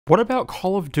What about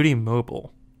Call of Duty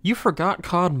Mobile? You forgot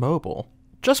COD Mobile.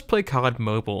 Just play COD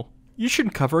Mobile. You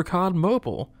should cover COD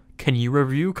Mobile. Can you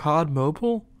review COD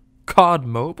Mobile? COD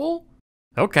Mobile?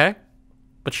 Okay.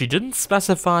 But she didn't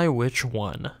specify which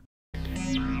one.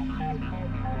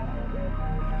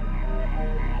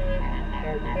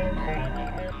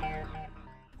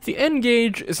 The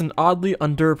N-Gage is an oddly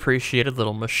underappreciated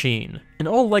little machine. In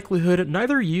all likelihood,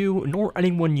 neither you nor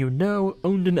anyone you know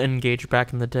owned an N-Gage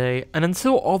back in the day, and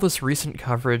until all this recent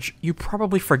coverage, you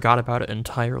probably forgot about it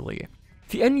entirely.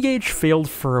 The N-Gage failed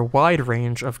for a wide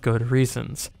range of good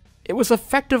reasons. It was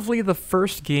effectively the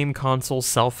first game console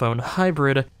cell phone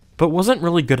hybrid, but wasn't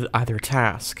really good at either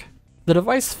task. The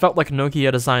device felt like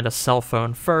Nokia designed a cell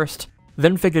phone first,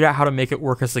 then figured out how to make it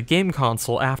work as a game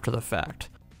console after the fact.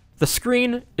 The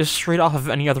screen is straight off of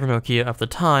any other Nokia of the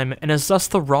time, and is thus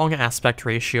the wrong aspect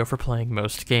ratio for playing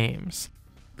most games.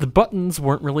 The buttons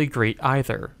weren't really great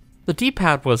either. The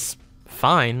D-pad was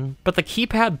fine, but the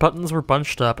keypad buttons were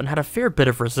bunched up and had a fair bit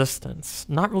of resistance,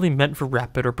 not really meant for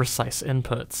rapid or precise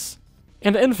inputs.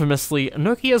 And infamously,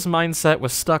 Nokia's mindset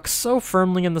was stuck so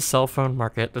firmly in the cell phone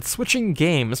market that switching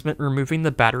games meant removing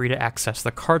the battery to access the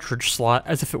cartridge slot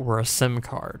as if it were a SIM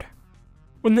card.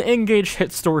 When the N-Gage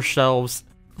hit store shelves,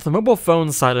 the mobile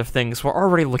phone side of things were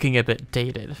already looking a bit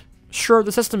dated. Sure,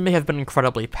 the system may have been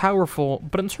incredibly powerful,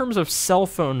 but in terms of cell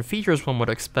phone features one would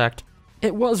expect,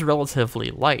 it was relatively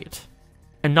light.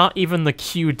 And not even the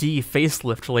QD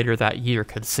facelift later that year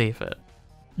could save it.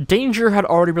 Danger had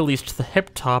already released the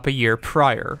Hip Top a year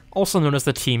prior, also known as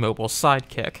the T-Mobile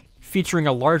Sidekick, featuring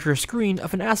a larger screen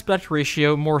of an aspect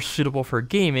ratio more suitable for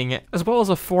gaming, as well as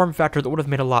a form factor that would have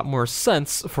made a lot more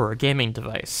sense for a gaming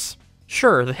device.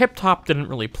 Sure, the Hip Top didn't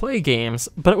really play games,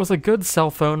 but it was a good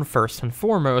cell phone first and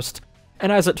foremost,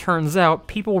 and as it turns out,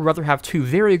 people would rather have two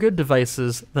very good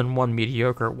devices than one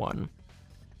mediocre one.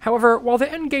 However, while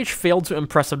the N-Gage failed to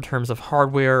impress in terms of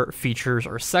hardware, features,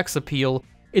 or sex appeal,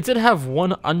 it did have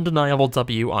one undeniable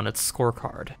W on its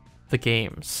scorecard: the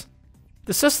games.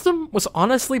 The system was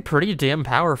honestly pretty damn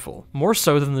powerful, more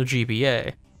so than the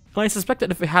GBA. And I suspect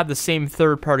that if it had the same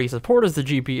third-party support as the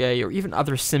GBA or even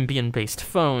other Symbian-based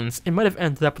phones, it might have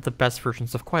ended up with the best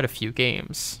versions of quite a few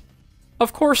games.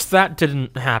 Of course, that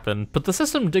didn't happen, but the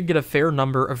system did get a fair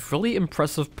number of really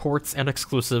impressive ports and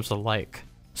exclusives alike.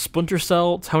 Splinter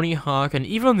Cell, Tony Hawk, and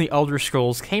even the Elder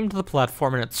Scrolls came to the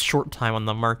platform in its short time on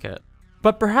the market.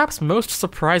 But perhaps most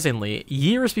surprisingly,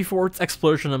 years before its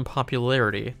explosion in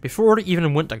popularity, before it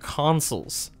even went to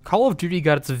consoles, Call of Duty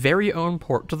got its very own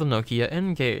port to the Nokia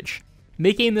N-Gage,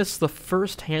 making this the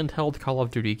first handheld Call of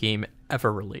Duty game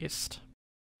ever released.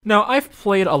 Now, I've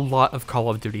played a lot of Call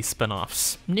of Duty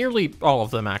spin-offs, nearly all of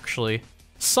them actually.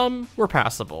 Some were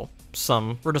passable,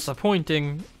 some were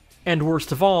disappointing, and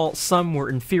worst of all, some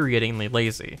were infuriatingly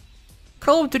lazy.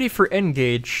 Call of Duty for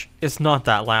N-Gage is not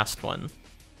that last one.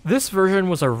 This version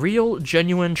was a real,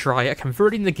 genuine try at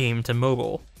converting the game to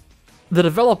mobile. The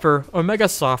developer,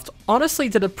 OmegaSoft, honestly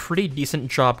did a pretty decent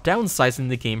job downsizing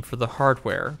the game for the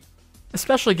hardware.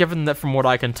 Especially given that from what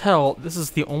I can tell, this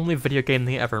is the only video game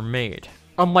they ever made.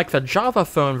 Unlike the Java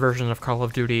phone version of Call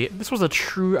of Duty, this was a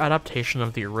true adaptation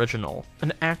of the original,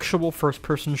 an actual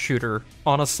first-person shooter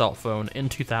on a cell phone in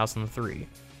 2003.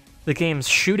 The game's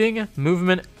shooting,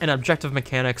 movement, and objective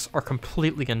mechanics are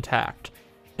completely intact,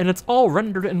 and it's all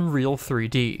rendered in real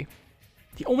 3D.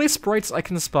 The only sprites I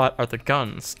can spot are the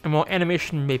guns, and while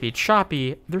animation may be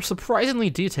choppy, they're surprisingly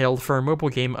detailed for a mobile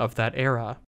game of that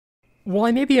era. While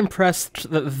I may be impressed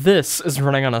that this is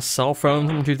running on a cell phone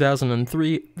from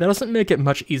 2003, that doesn't make it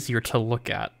much easier to look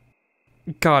at.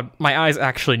 God, my eyes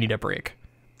actually need a break.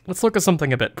 Let's look at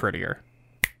something a bit prettier.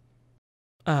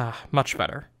 Much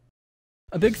better.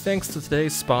 A big thanks to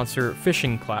today's sponsor,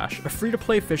 Fishing Clash, a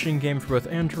free-to-play fishing game for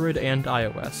both Android and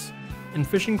iOS. In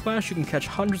Fishing Clash, you can catch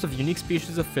hundreds of unique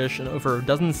species of fish in over a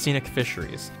dozen scenic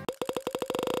fisheries.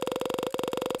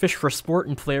 Fish for sport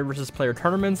in player versus player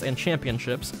tournaments and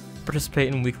championships,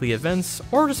 participate in weekly events,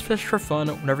 or just fish for fun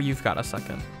whenever you've got a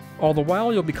second. All the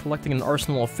while, you'll be collecting an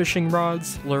arsenal of fishing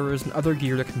rods, lures, and other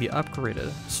gear that can be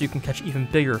upgraded, so you can catch even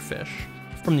bigger fish.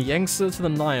 From the Yangtze to the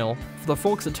Nile, for the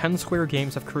folks at 10 Square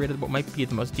Games have created what might be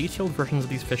the most detailed versions of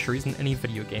these fisheries in any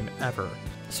video game ever,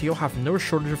 so you'll have no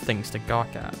shortage of things to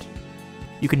gawk at.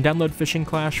 You can download Fishing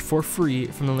Clash for free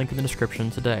from the link in the description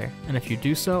today, and if you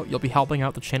do so, you'll be helping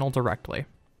out the channel directly.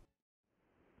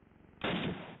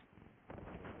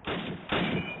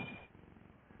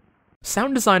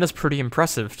 Sound design is pretty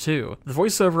impressive too. The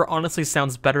voiceover honestly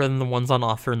sounds better than the ones on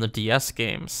offer in the DS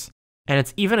games. And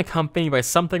it's even accompanied by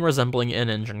something resembling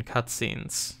in-engine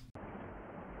cutscenes.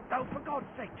 Oh, for God's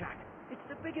sake, Jack! It's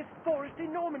the biggest forest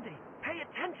in Normandy! Pay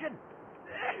attention!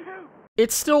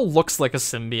 It still looks like a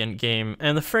Symbiont game,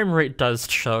 and the frame rate does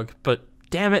chug, but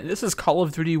damn it, this is Call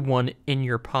of Duty 1 in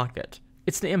your pocket.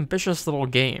 It's an ambitious little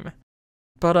game.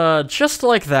 But just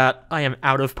like that, I am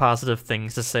out of positive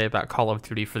things to say about Call of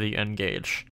Duty for the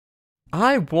N-Gage.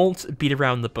 I won't beat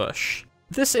around the bush.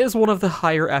 This is one of the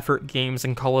higher effort games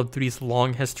in Call of Duty's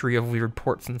long history of weird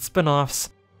ports and spin-offs,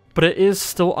 but it is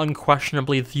still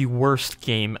unquestionably the worst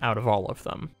game out of all of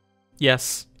them.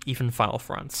 Yes, even Final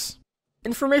Fronts.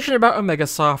 Information about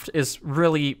Omegasoft is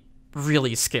really,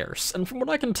 really scarce, and from what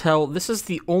I can tell, this is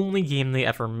the only game they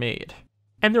ever made.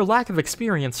 And their lack of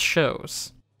experience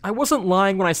shows. I wasn't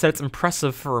lying when I said it's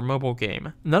impressive for a mobile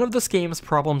game. None of this game's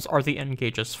problems are the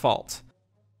N-Gage's fault.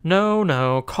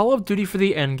 No, Call of Duty for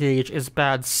the N-Gage is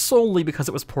bad solely because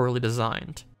it was poorly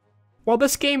designed. While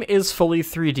this game is fully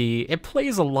 3D, it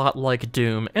plays a lot like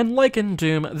Doom, and like in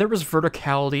Doom, there is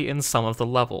verticality in some of the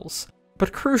levels.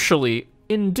 But crucially,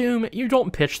 in Doom, you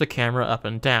don't pitch the camera up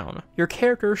and down. Your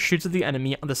character shoots at the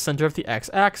enemy on the center of the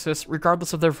X-axis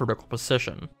regardless of their vertical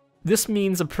position. This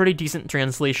means a pretty decent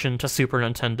translation to Super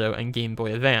Nintendo and Game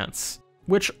Boy Advance,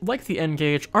 which, like the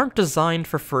N-Gage, aren't designed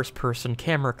for first-person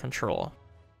camera control.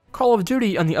 Call of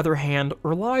Duty, on the other hand,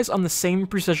 relies on the same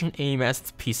precision aim as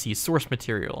its PC source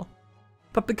material.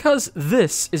 But because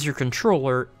this is your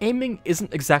controller, aiming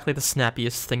isn't exactly the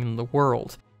snappiest thing in the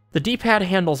world. The D-pad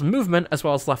handles movement as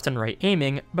well as left and right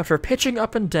aiming, but for pitching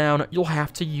up and down, you'll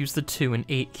have to use the 2 and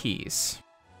 8 keys.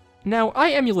 Now,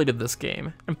 I emulated this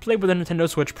game, and played with a Nintendo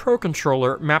Switch Pro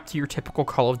controller mapped to your typical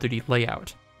Call of Duty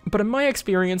layout. But in my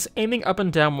experience, aiming up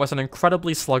and down was an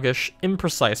incredibly sluggish,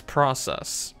 imprecise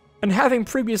process. And having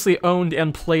previously owned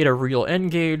and played a real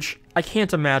N-Gage, I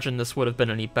can't imagine this would have been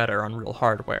any better on real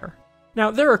hardware.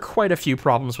 Now, there are quite a few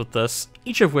problems with this,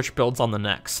 each of which builds on the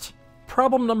next.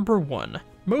 Problem number 1.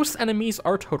 Most enemies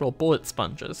are total bullet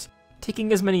sponges,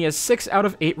 taking as many as 6 out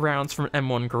of 8 rounds from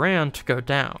M1 Garand to go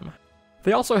down.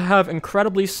 They also have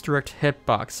incredibly strict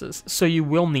hitboxes, so you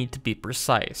will need to be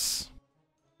precise.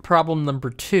 Problem number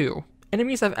 2.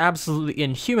 Enemies have absolutely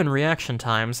inhuman reaction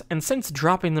times, and since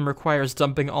dropping them requires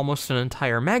dumping almost an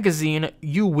entire magazine,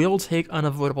 you will take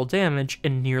unavoidable damage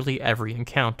in nearly every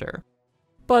encounter.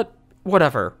 But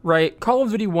whatever, right? Call of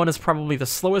Duty 1 is probably the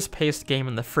slowest paced game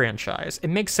in the franchise. It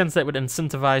makes sense that it would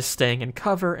incentivize staying in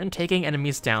cover and taking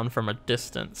enemies down from a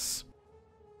distance.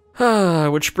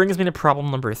 Which brings me to problem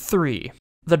number 3.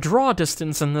 The draw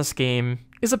distance in this game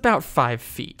is about 5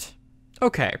 feet.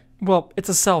 Okay, well, it's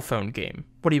a cell phone game.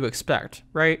 What do you expect,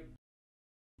 right?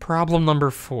 Problem number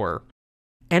 4.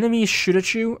 Enemies shoot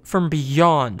at you from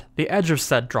beyond the edge of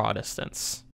said draw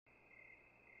distance.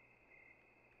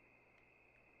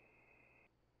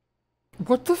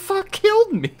 What the fuck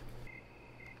killed me?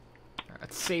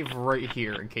 Let's save right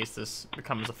here in case this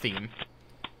becomes a theme.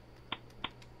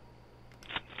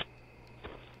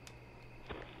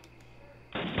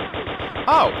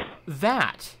 Oh,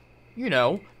 that. You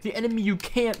know, the enemy you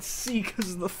can't see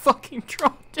because of the fucking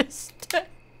draw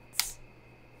distance.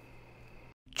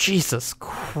 Jesus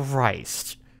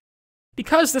Christ.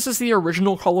 Because this is the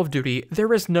original Call of Duty,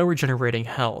 there is no regenerating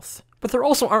health. But there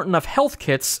also aren't enough health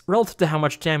kits relative to how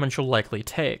much damage you'll likely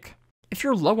take. If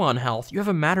you're low on health, you have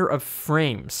a matter of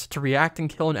frames to react and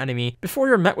kill an enemy before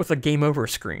you're met with a game over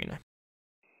screen.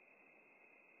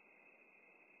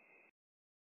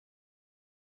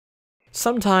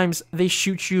 Sometimes they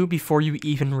shoot you before you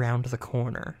even round the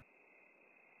corner.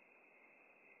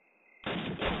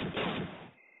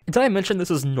 Did I mention this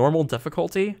is normal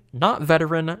difficulty? Not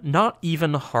veteran, not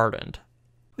even hardened.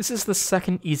 This is the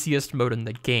second easiest mode in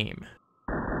the game.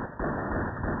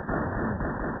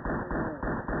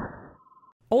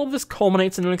 All of this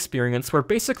culminates in an experience where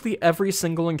basically every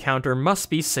single encounter must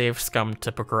be save scummed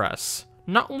to progress.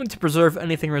 Not only to preserve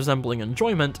anything resembling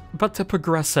enjoyment, but to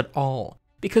progress at all,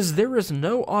 because there is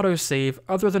no autosave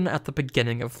other than at the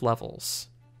beginning of levels.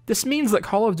 This means that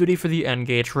Call of Duty for the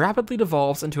N-Gage rapidly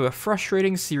devolves into a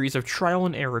frustrating series of trial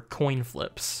and error coin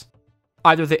flips.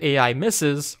 Either the AI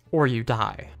misses, or you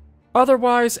die.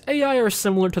 Otherwise, AI are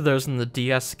similar to those in the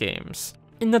DS games,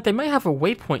 in that they might have a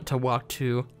waypoint to walk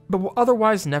to, but will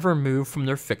otherwise never move from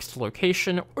their fixed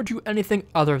location or do anything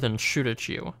other than shoot at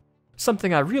you.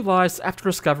 Something I realized after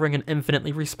discovering an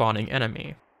infinitely respawning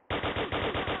enemy.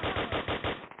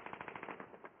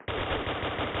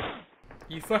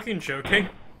 You fucking joking?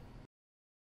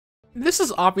 This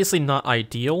is obviously not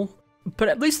ideal, but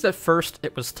at least at first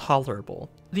it was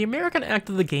tolerable. The American act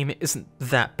of the game isn't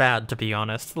that bad, to be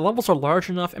honest. The levels are large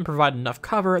enough and provide enough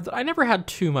cover that I never had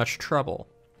too much trouble.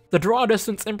 The draw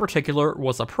distance in particular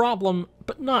was a problem,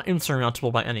 but not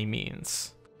insurmountable by any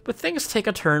means. But things take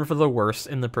a turn for the worse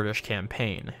in the British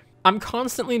campaign. I'm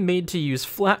constantly made to use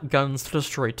flat guns to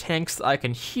destroy tanks that I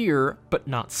can hear, but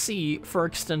not see, for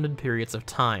extended periods of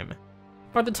time.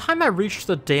 By the time I reached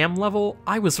the dam level,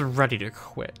 I was ready to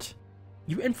quit.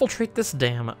 You infiltrate this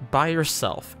dam by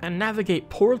yourself, and navigate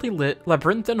poorly lit,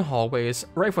 labyrinthine hallways,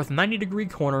 rife with 90-degree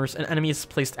corners and enemies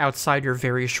placed outside your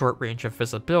very short range of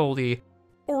visibility,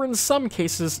 or in some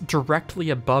cases,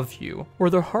 directly above you, where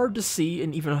they're hard to see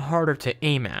and even harder to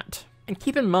aim at. And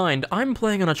keep in mind, I'm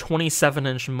playing on a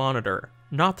 27-inch monitor,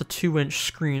 not the 2-inch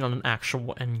screen on an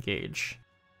actual N-Gage.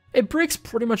 It breaks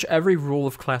pretty much every rule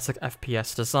of classic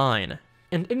FPS design,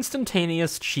 and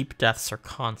instantaneous cheap deaths are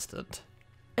constant.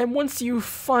 And once you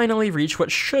finally reach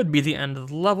what should be the end of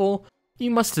the level, you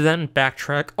must then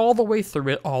backtrack all the way through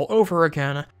it all over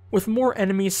again, with more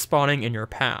enemies spawning in your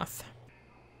path.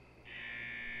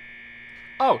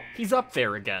 Oh, he's up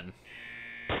there again.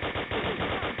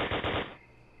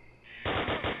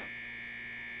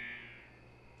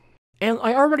 And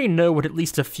I already know what at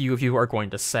least a few of you are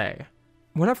going to say.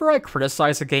 Whenever I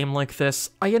criticize a game like this,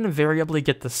 I invariably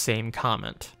get the same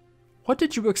comment. What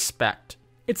did you expect?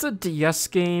 It's a DS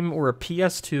game, or a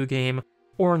PS2 game,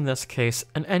 or in this case,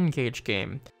 an N-Gage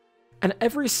game. And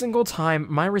every single time,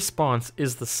 my response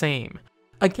is the same.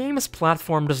 A game's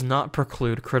platform does not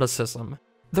preclude criticism.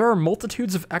 There are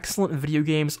multitudes of excellent video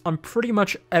games on pretty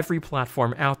much every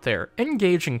platform out there,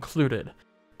 N-Gage included.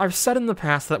 I've said in the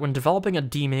past that when developing a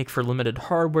demake for limited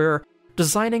hardware,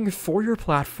 designing for your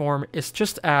platform is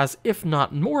just as, if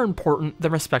not more important,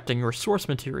 than respecting your source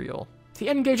material. The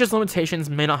N-Gage's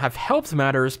limitations may not have helped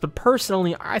matters, but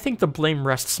personally, I think the blame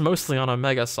rests mostly on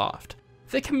Omegasoft.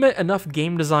 They commit enough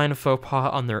game design faux pas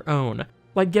on their own,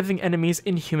 like giving enemies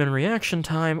inhuman reaction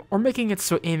time, or making it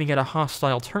so aiming at a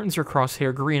hostile turns your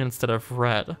crosshair green instead of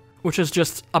red, which is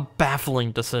just a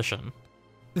baffling decision.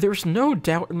 There's no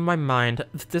doubt in my mind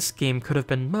that this game could have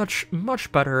been much,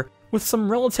 much better with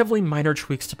some relatively minor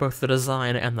tweaks to both the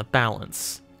design and the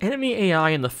balance. Enemy AI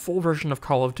in the full version of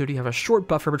Call of Duty have a short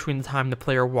buffer between the time the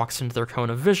player walks into their cone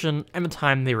of vision and the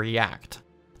time they react.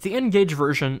 The N-Gage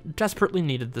version desperately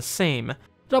needed the same,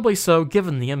 doubly so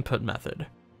given the input method.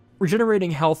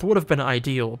 Regenerating health would have been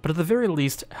ideal, but at the very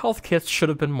least, health kits should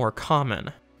have been more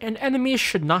common, and enemies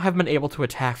should not have been able to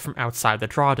attack from outside the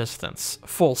draw distance,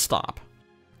 full stop.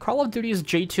 Call of Duty's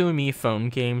J2ME phone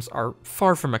games are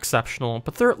far from exceptional,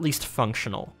 but they're at least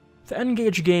functional. The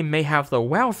N-Gage game may have the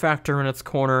wow factor in its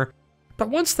corner, but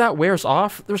once that wears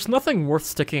off, there's nothing worth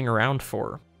sticking around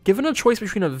for. Given a choice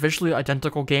between a visually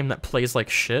identical game that plays like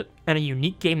shit, and a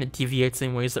unique game that deviates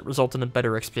in ways that result in a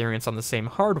better experience on the same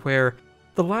hardware,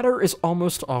 the latter is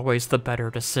almost always the better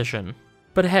decision.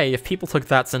 But hey, if people took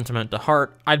that sentiment to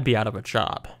heart, I'd be out of a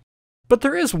job. But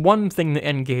there is one thing the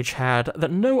N-Gage had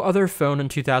that no other phone in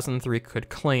 2003 could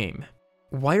claim.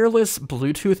 Wireless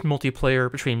Bluetooth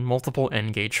multiplayer between multiple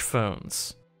N-Gage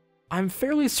phones. I'm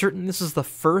fairly certain this is the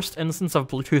first instance of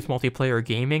Bluetooth multiplayer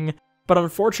gaming, but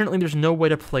unfortunately there's no way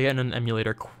to play it in an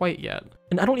emulator quite yet.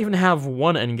 And I don't even have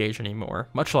one N-Gage anymore,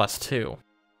 much less two.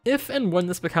 If and when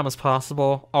this becomes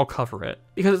possible, I'll cover it,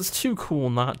 because it's too cool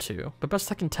not to, but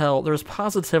best I can tell, there's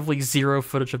positively zero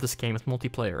footage of this game's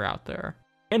multiplayer out there.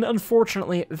 And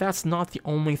unfortunately, that's not the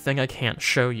only thing I can't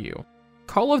show you.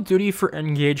 Call of Duty for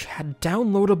N-Gage had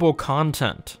downloadable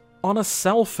content on a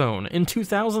cell phone in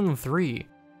 2003.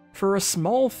 For a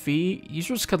small fee,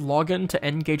 users could log into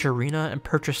N-Gage Arena and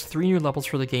purchase 3 new levels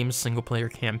for the game's single-player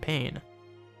campaign.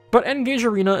 But N-Gage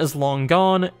Arena is long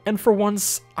gone, and for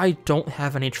once, I don't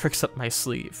have any tricks up my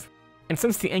sleeve. And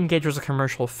since the N-Gage was a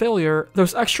commercial failure,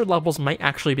 those extra levels might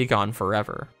actually be gone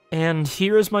forever. And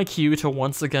here is my cue to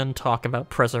once again talk about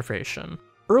preservation.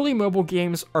 Early mobile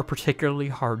games are particularly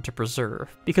hard to preserve,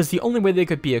 because the only way they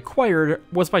could be acquired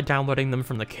was by downloading them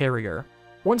from the carrier.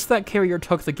 Once that carrier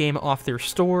took the game off their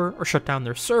store or shut down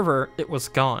their server, it was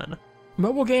gone.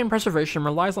 Mobile game preservation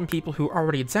relies on people who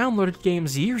already downloaded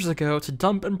games years ago to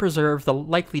dump and preserve the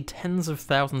likely tens of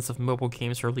thousands of mobile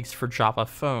games released for Java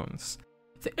phones.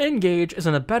 The N-Gage is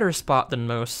in a better spot than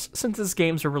most, since its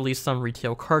games were released on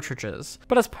retail cartridges,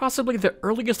 but as possibly the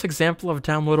earliest example of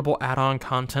downloadable add-on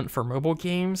content for mobile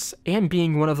games, and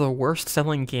being one of the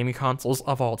worst-selling game consoles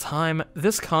of all time,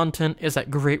 this content is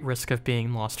at great risk of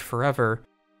being lost forever,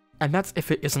 and that's if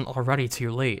it isn't already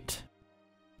too late.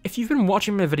 If you've been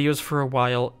watching my videos for a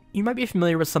while, you might be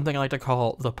familiar with something I like to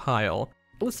call the pile.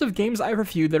 A list of games I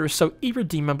reviewed that are so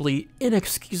irredeemably,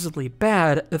 inexcusably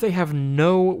bad that they have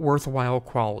no worthwhile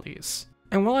qualities.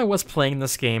 And while I was playing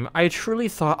this game, I truly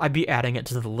thought I'd be adding it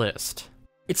to the list.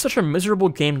 It's such a miserable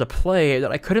game to play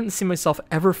that I couldn't see myself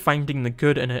ever finding the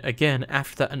good in it again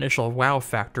after that initial wow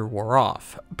factor wore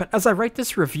off. But as I write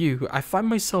this review, I find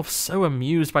myself so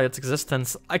amused by its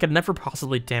existence, I could never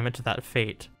possibly damn it to that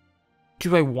fate.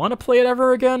 Do I want to play it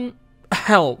ever again?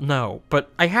 Hell no,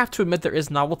 but I have to admit there is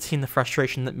novelty in the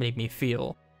frustration that made me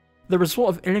feel. The result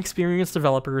of inexperienced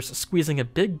developers squeezing a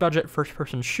big-budget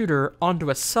first-person shooter onto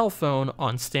a cell phone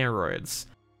on steroids.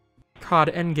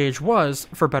 COD N-Gage was,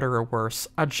 for better or worse,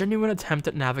 a genuine attempt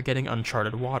at navigating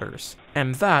uncharted waters,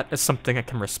 and that is something I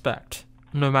can respect,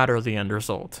 no matter the end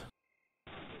result.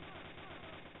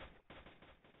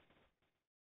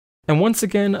 And once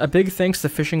again, a big thanks to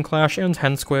Fishing Clash and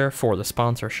 10 Square for the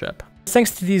sponsorship.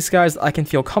 Thanks to these guys, I can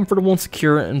feel comfortable and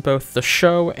secure in both the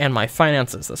show and my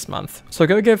finances this month. So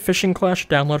go give Fishing Clash a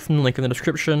download from the link in the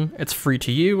description. It's free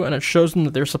to you, and it shows them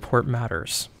that their support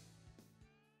matters.